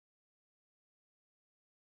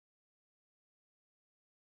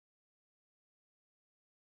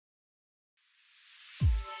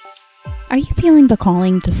Are you feeling the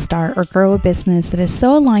calling to start or grow a business that is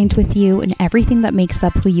so aligned with you and everything that makes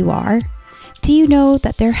up who you are? Do you know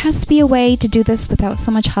that there has to be a way to do this without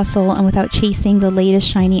so much hustle and without chasing the latest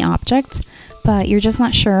shiny object, but you're just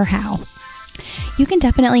not sure how? You can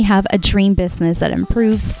definitely have a dream business that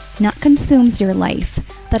improves, not consumes your life,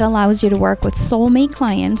 that allows you to work with soulmate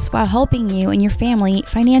clients while helping you and your family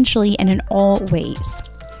financially and in all ways.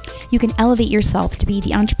 You can elevate yourself to be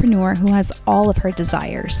the entrepreneur who has all of her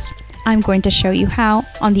desires. I'm going to show you how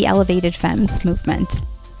on the Elevated Femmes movement.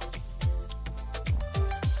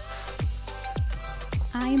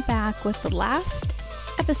 I'm back with the last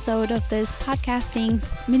episode of this podcasting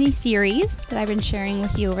mini-series that I've been sharing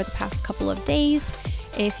with you over the past couple of days.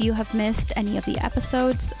 If you have missed any of the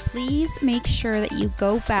episodes, please make sure that you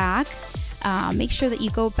go back.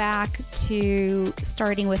 To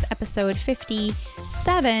starting with episode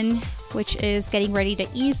 57, which is getting ready to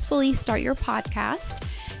easily start your podcast.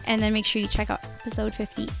 And then make sure you check out episode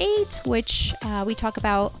 58, which we talk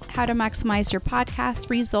about how to maximize your podcast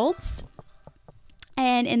results.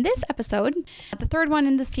 And in this episode, the third one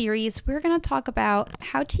in the series, we're going to talk about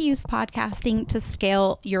how to use podcasting to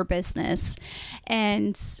scale your business.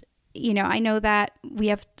 And, you know, I know that we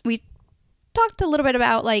talked a little bit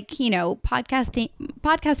about podcasting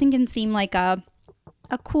can seem like a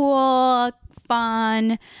cool,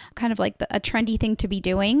 fun, kind of like a trendy thing to be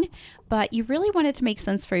doing, but you really want it to make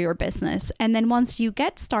sense for your business. And then once you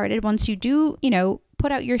get started, once you do,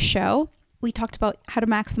 put out your show, we talked about how to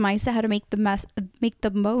maximize it, how to make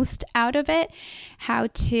the most out of it, how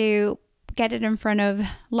to get it in front of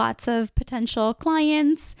lots of potential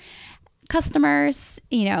clients, customers,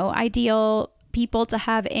 ideal people to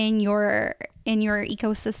have in your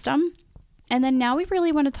ecosystem. And then now we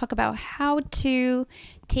really want to talk about how to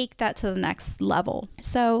take that to the next level.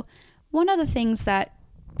 So one of the things that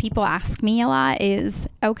people ask me a lot is,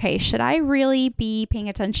 okay, should I really be paying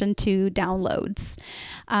attention to downloads?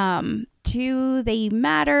 Do they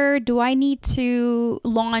matter? Do I need to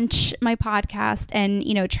launch my podcast and,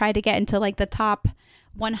 try to get into like the top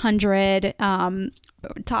 100,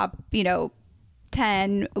 top,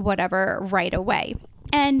 10, whatever, right away?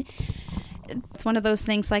 And it's one of those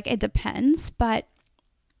things, like, it depends, but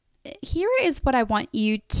here is what I want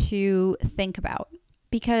you to think about,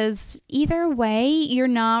 because either way, you're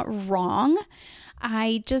not wrong.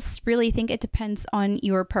 I just really think it depends on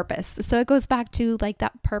your purpose. So it goes back to like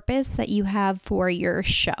that purpose that you have for your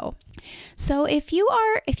show. So if you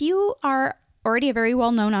are already a very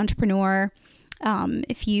well-known entrepreneur,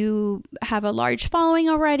 if you have a large following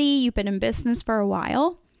already, you've been in business for a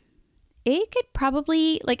while, it could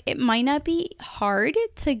probably, it might not be hard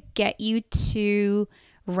to get you to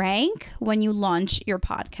rank when you launch your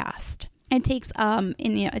podcast. It takes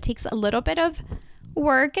it takes a little bit of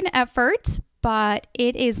work and effort, but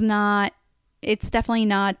it's definitely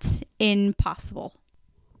not impossible.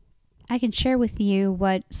 I can share with you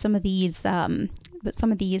what some of these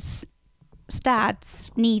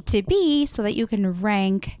stats need to be so that you can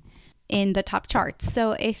rank in the top charts.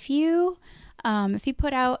 So if you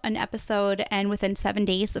put out an episode and within 7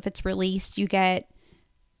 days, if it's released, you get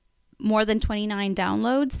more than 29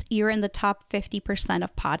 downloads, you're in the top 50%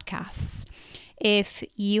 of podcasts. If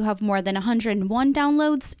you have more than 101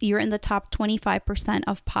 downloads, you're in the top 25%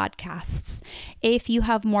 of podcasts. If you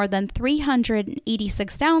have more than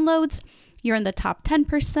 386 downloads, you're in the top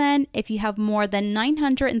 10%. If you have more than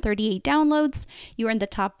 938 downloads, you're in the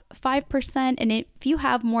top 5%. And if you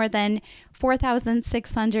have more than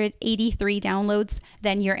 4,683 downloads,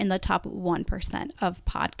 then you're in the top 1% of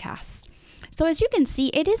podcasts. So as you can see,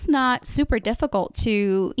 it is not super difficult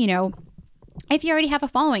to, if you already have a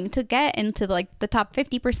following, to get into the top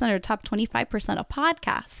 50% or top 25% of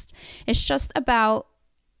podcasts. It's just about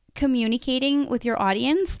communicating with your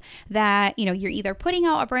audience that, you're either putting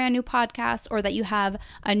out a brand new podcast or that you have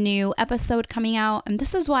a new episode coming out. And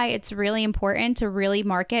this is why it's really important to really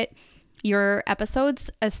market your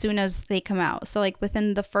episodes as soon as they come out. So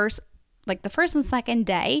within the first and second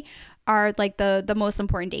day are the most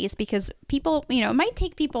important days, because people, it might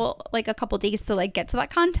take people a couple days to get to that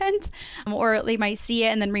content, or they might see it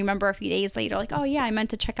and then remember a few days later, oh yeah, I meant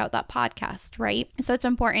to check out that podcast, right? So it's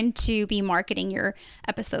important to be marketing your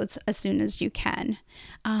episodes as soon as you can.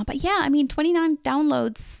 But yeah, 29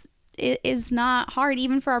 downloads is not hard,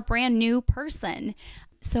 even for a brand new person.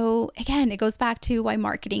 So again, it goes back to why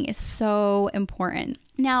marketing is so important.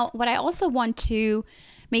 Now, what I also want to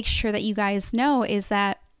make sure that you guys know is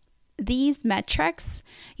that these metrics,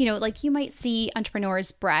 you might see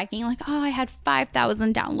entrepreneurs bragging oh, I had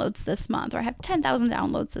 5,000 downloads this month, or I have 10,000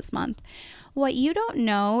 downloads this month. What you don't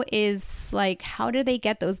know is how do they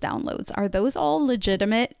get those downloads? Are those all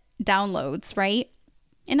legitimate downloads, right?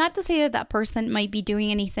 And not to say that that person might be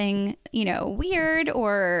doing anything, weird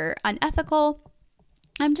or unethical.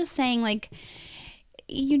 I'm just saying, like,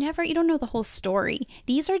 you don't know the whole story.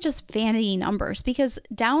 These are just vanity numbers, because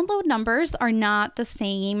download numbers are not the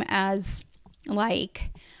same as,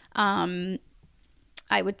 like, I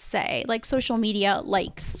would say, like, social media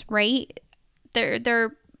likes, right?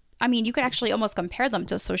 I mean, you could actually almost compare them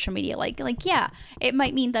to social media. Like, yeah, it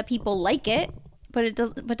might mean that people like it, but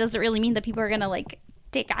does it really mean that people are going to, like,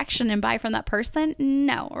 take action and buy from that person?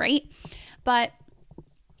 No, right? But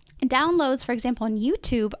downloads, for example, on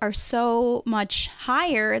YouTube are so much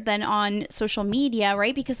higher than on social media,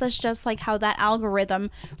 right? Because that's just like how that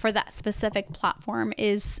algorithm for that specific platform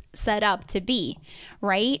is set up to be,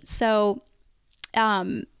 right? So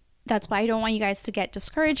that's why I don't want you guys to get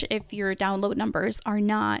discouraged if your download numbers are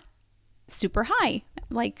not super high,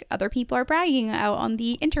 like other people are bragging out on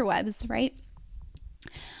the interwebs, right?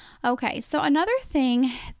 Okay, so another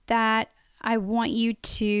thing that I want you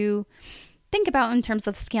to think about in terms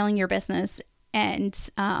of scaling your business, and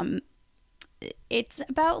it's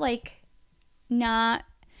about, like, not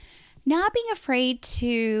being afraid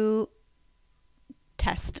to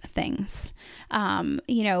test things.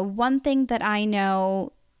 One thing that I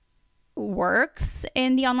know works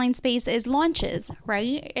in the online space is launches,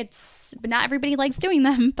 right? But not everybody likes doing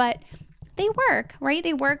them, but they work, right?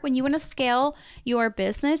 They work when you want to scale your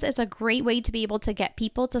business. It's a great way to be able to get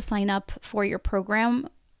people to sign up for your program,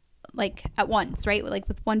 like, at once, right? Like,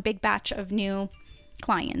 with one big batch of new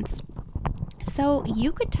clients. So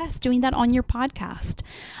you could test doing that on your podcast.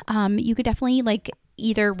 You could definitely, like,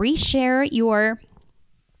 either reshare your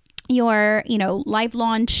live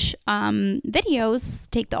launch videos,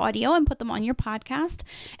 take the audio and put them on your podcast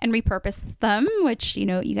and repurpose them, which,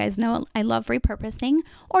 you guys know I love repurposing.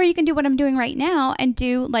 Or you can do what I'm doing right now and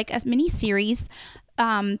do, like, a mini series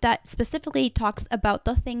that specifically talks about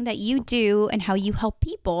the thing that you do and how you help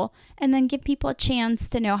people, and then give people a chance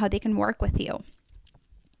to know how they can work with you.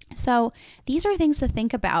 So these are things to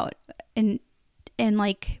think about, and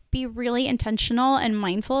like, be really intentional and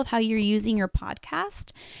mindful of how you're using your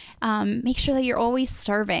podcast. Make sure that you're always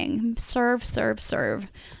serving. Serve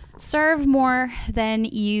more than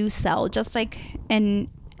you sell, just like in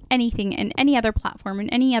anything, in any other platform, in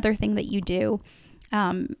any other thing that you do.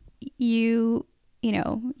 You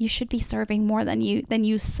should be serving more than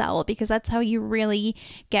you sell, because that's how you really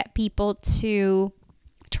get people to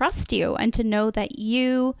trust you and to know that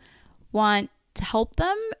you want to help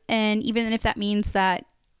them. And even if that means that,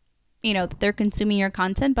 they're consuming your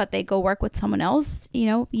content, but they go work with someone else, we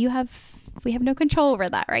have no control over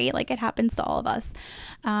that, right? Like, it happens to all of us.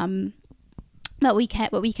 What we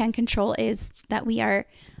can control is that we are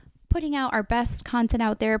putting out our best content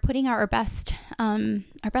out there, putting out our best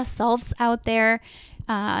selves out there,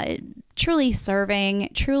 truly serving,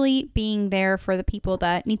 truly being there for the people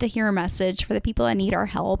that need to hear a message, for the people that need our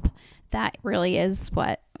help. That really is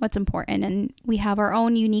what's important. And we have our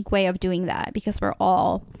own unique way of doing that, because we're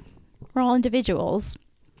all individuals.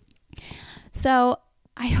 So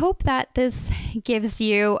I hope that this gives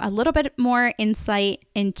you a little bit more insight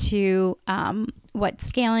into what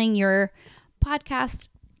scaling your podcast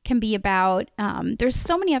can be about. There's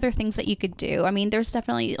so many other things that you could do. I mean, there's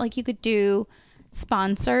definitely, like, you could do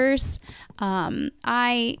sponsors.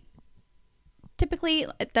 I typically,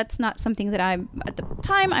 that's not something that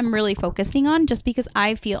I'm really focusing on, just because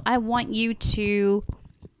I feel I want you to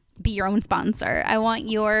be your own sponsor. I want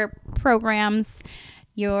your programs,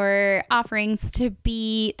 your offerings to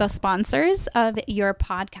be the sponsors of your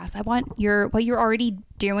podcast. I want what you're already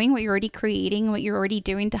doing, what you're already creating, what you're already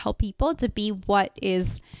doing to help people to be what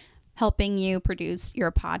is helping you produce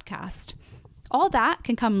your podcast. All that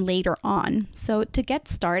can come later on. So to get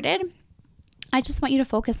started, I just want you to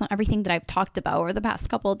focus on everything that I've talked about over the past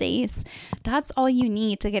couple of days. That's all you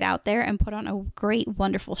need to get out there and put on a great,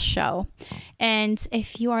 wonderful show. And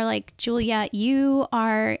if you are like, Julia, you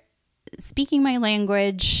are speaking my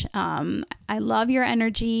language. I love your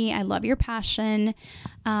energy. I love your passion.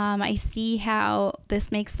 I see how this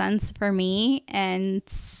makes sense for me, and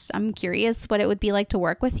I'm curious what it would be like to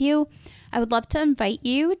work with you. I would love to invite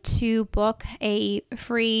you to book a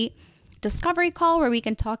free discovery call where we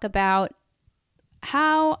can talk about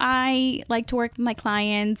how I like to work with my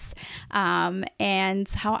clients, and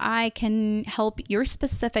how I can help your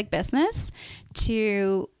specific business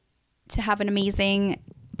to have an amazing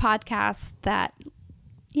podcast that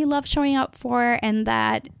you love showing up for, and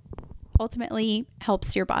that ultimately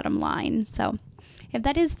helps your bottom line. So if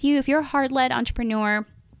that is you, if you're a heart-led entrepreneur,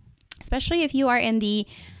 especially if you are in the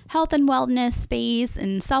health and wellness space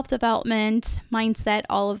and self-development mindset,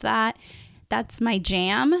 all of that, that's my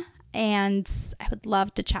jam. and I would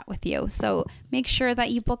love to chat with you. So make sure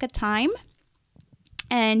that you book a time.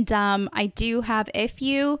 And I do have, if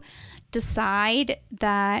you decide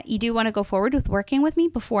that you do want to go forward with working with me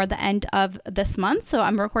before the end of this month. So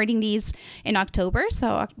I'm recording these in October.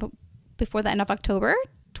 So before the end of October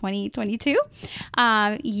 2022,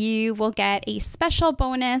 you will get a special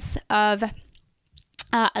bonus of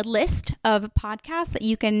a list of podcasts that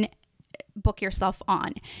you can book yourself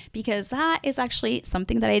on, because that is actually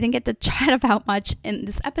something that I didn't get to chat about much in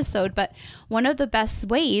this episode. But one of the best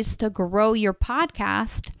ways to grow your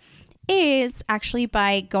podcast is actually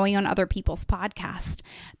by going on other people's podcasts,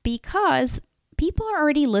 because people are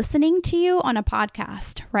already listening to you on a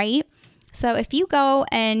podcast, right? So if you go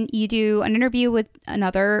and you do an interview with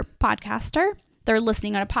another podcaster, they're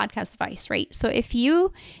listening on a podcast device, right? So if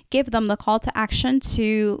you give them the call to action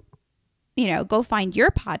to, go find your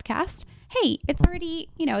podcast, hey, it's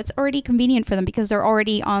already convenient for them because they're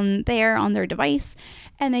already on their device,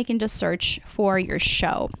 and they can just search for your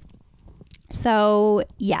show. So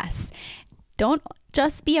yes, don't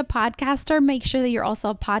just be a podcaster. Make sure that you're also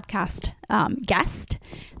a podcast guest,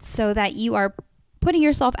 so that you are putting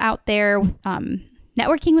yourself out there,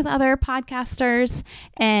 networking with other podcasters,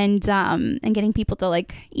 and getting people to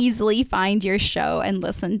easily find your show and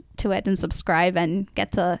listen to it and subscribe and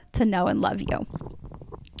get to know and love you.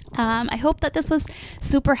 I hope that this was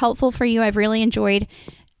super helpful for you. I've really enjoyed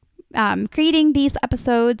creating these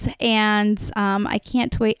episodes, and I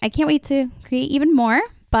can't wait to create even more.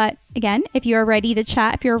 But again, if you're ready to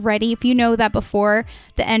chat, if you know that before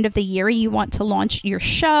the end of the year you want to launch your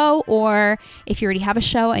show, or if you already have a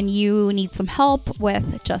show and you need some help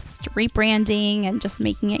with just rebranding and just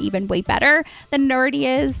making it even way better than it already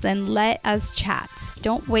is, then let us chat.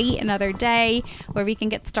 Don't wait another day, where we can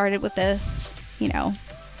get started with this,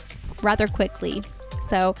 rather quickly.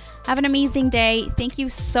 So have an amazing day. Thank you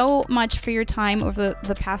so much for your time over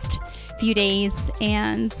the past few days,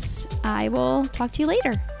 and I will talk to you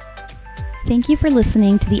later. Thank you for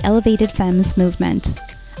listening to the Elevated Femmes movement.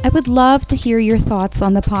 I would love to hear your thoughts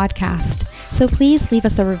on the podcast, so please leave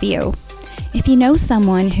us a review. If you know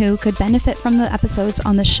someone who could benefit from the episodes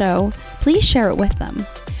on the show, please share it with them.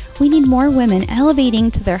 We need more women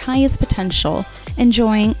elevating to their highest potential,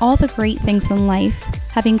 enjoying all the great things in life,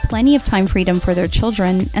 having plenty of time freedom for their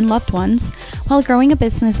children and loved ones, while growing a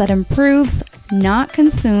business that improves, not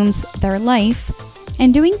consumes, their life,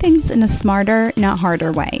 and doing things in a smarter, not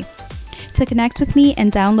harder way. To connect with me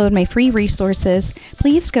and download my free resources,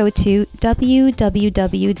 please go to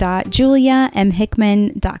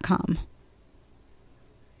www.juliamhickman.com.